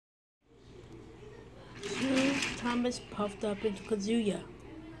Thomas puffed up into Kazuya.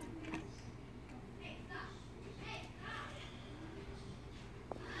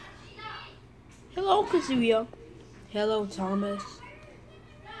 Hello, Kazuya. Hello, Thomas.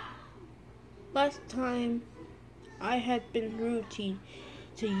 Last time I had been rude to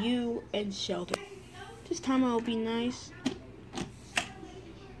you and Sheldon. This time I'll be nice.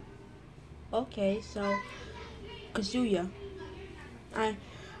 Okay, so Kazuya, I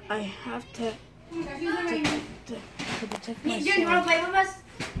have to protect myself. You want to play with us?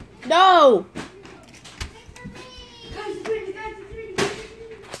 No!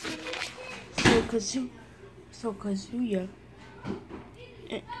 So Kazuya,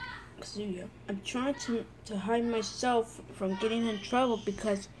 I'm trying to hide myself from getting in trouble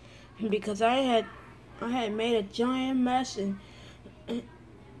because I had made a giant mess in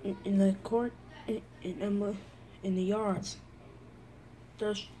the court in the yards.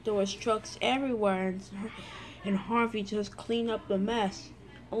 There was trucks everywhere, and Harvey just cleaned up the mess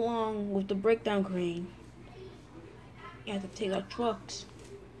along with the breakdown crane. You had to take out trucks.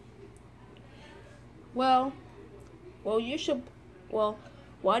 Well, you should. Well,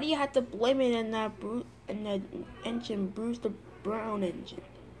 why do you have to blame it in that engine, Bruce the Brown engine?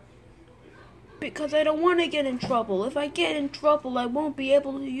 Because I don't want to get in trouble. If I get in trouble, I won't be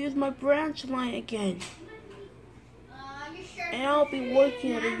able to use my branch line again. And I'll be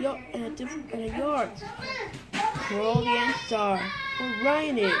working at a yard where all the ants are, where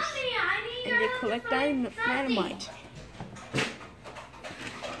Ryan is, and they collect dynamite.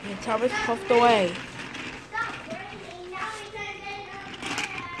 And Thomas puffed away.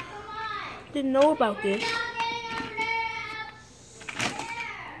 Didn't know about this.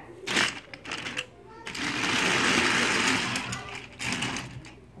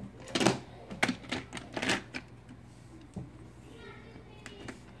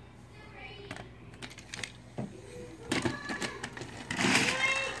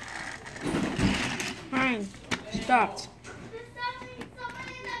 Fine, stopped.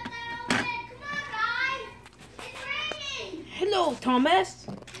 Hello, Thomas.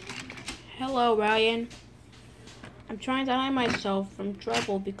 Hello, Ryan. I'm trying to hide myself from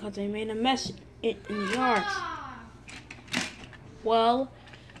trouble because I made a mess in the yards. Well,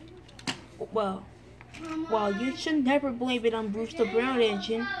 you should never blame it on Bruce the Brown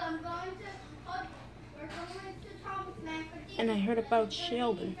engine. And I heard about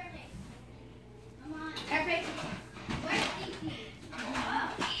Sheldon.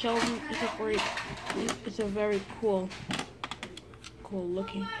 Sheldon is a very cool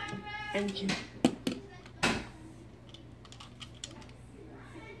looking engine.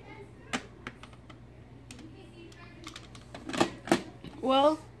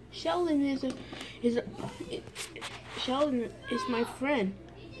 Well, Sheldon Sheldon is my friend.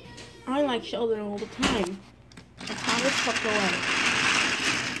 I like Sheldon all the time. And Thomas puffed away.